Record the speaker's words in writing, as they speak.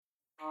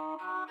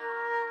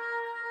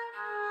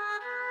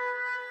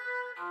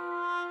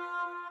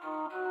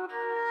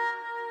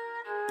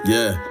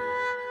Yeah.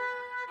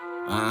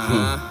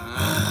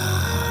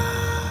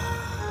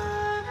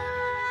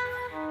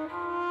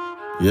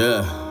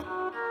 Yeah.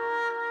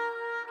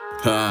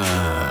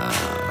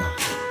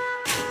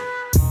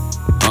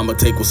 I'ma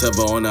take what's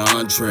ever on the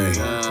entree.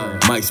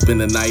 Might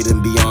spend the night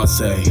in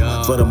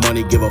Beyonce. For the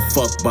money, give a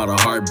fuck about a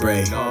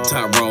heartbreak.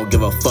 Tyrone,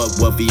 give a fuck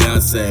what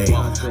fiance.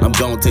 I'm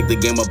gon' take the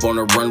game up on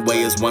the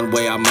runway. It's one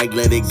way, I might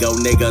let it go,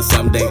 nigga,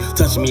 someday.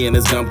 Touch me in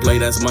this gunplay,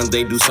 that's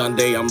Monday, do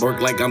Sunday. I'm work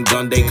like I'm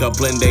Gunday,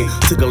 Kaplende.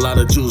 Took a lot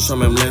of juice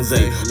from him,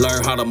 Lindsay.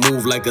 Learn how to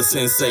move like a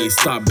sensei.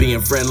 Stop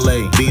being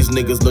friendly. These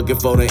niggas looking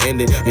for the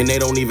ending, and they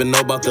don't even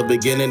know about the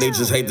beginning. They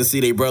just hate to see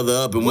they brother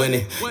up and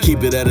winning.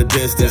 Keep it at a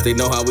distance, they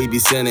know how we be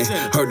sinning.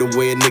 Heard the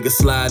way a nigga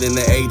slide in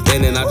the 8th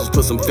inning. I just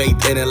put some faith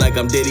in it like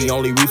I'm Diddy.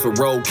 Only reefer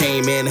roll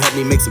came in, helped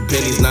me make some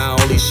pennies. Now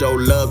I only show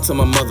love to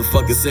my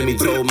motherfucking semi.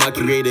 Told my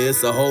creator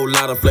it's a whole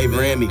lot of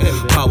flavor in me.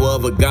 Power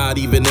of a god,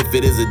 even if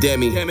it is a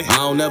demi. I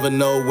don't ever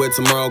know where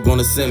tomorrow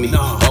gonna send me.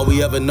 All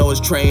we ever know is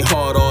train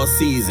hard all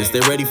seasons. They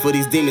ready for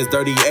these demons,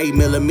 38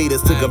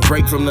 millimeters. Took a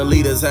break from the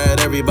leaders, had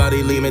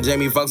everybody leaving.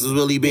 Jamie Foxx was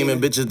really beaming.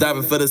 Bitches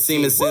diving for the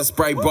semen since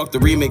Sprite brought the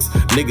remix.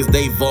 Niggas,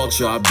 they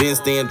vulture. I been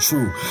staying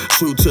true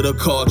to the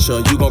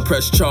culture. You gon'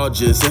 press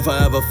charges if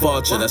I ever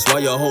fought you. That's why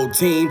your whole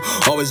team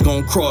always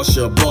gon' cross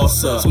ya,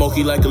 boss up.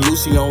 Smoky like a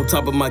Lucy, on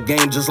top of my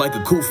game just like a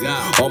Koofy.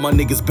 All my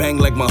niggas bang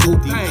like my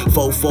hoopy.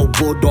 4-4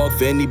 bulldog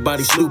for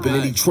anybody snooping.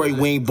 In Detroit,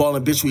 we ain't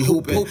ballin', bitch, we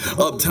hoopin'.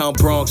 Uptown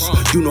Bronx,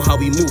 you know how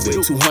we move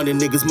it. 200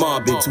 niggas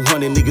mobbing,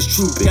 200 niggas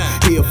trooping.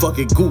 He a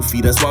fucking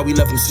goofy, that's why we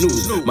left him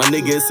snoozing. My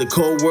nigga, it's a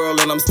cold world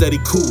and I'm steady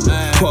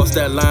coolin'. Cross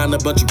that line, a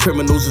bunch of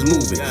criminals is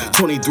moving.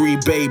 23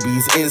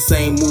 babies,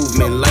 insane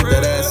movement. Light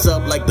that ass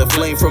up like the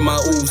flame from my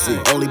Uzi.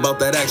 Only about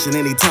that action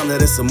anytime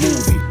that it's a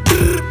movie.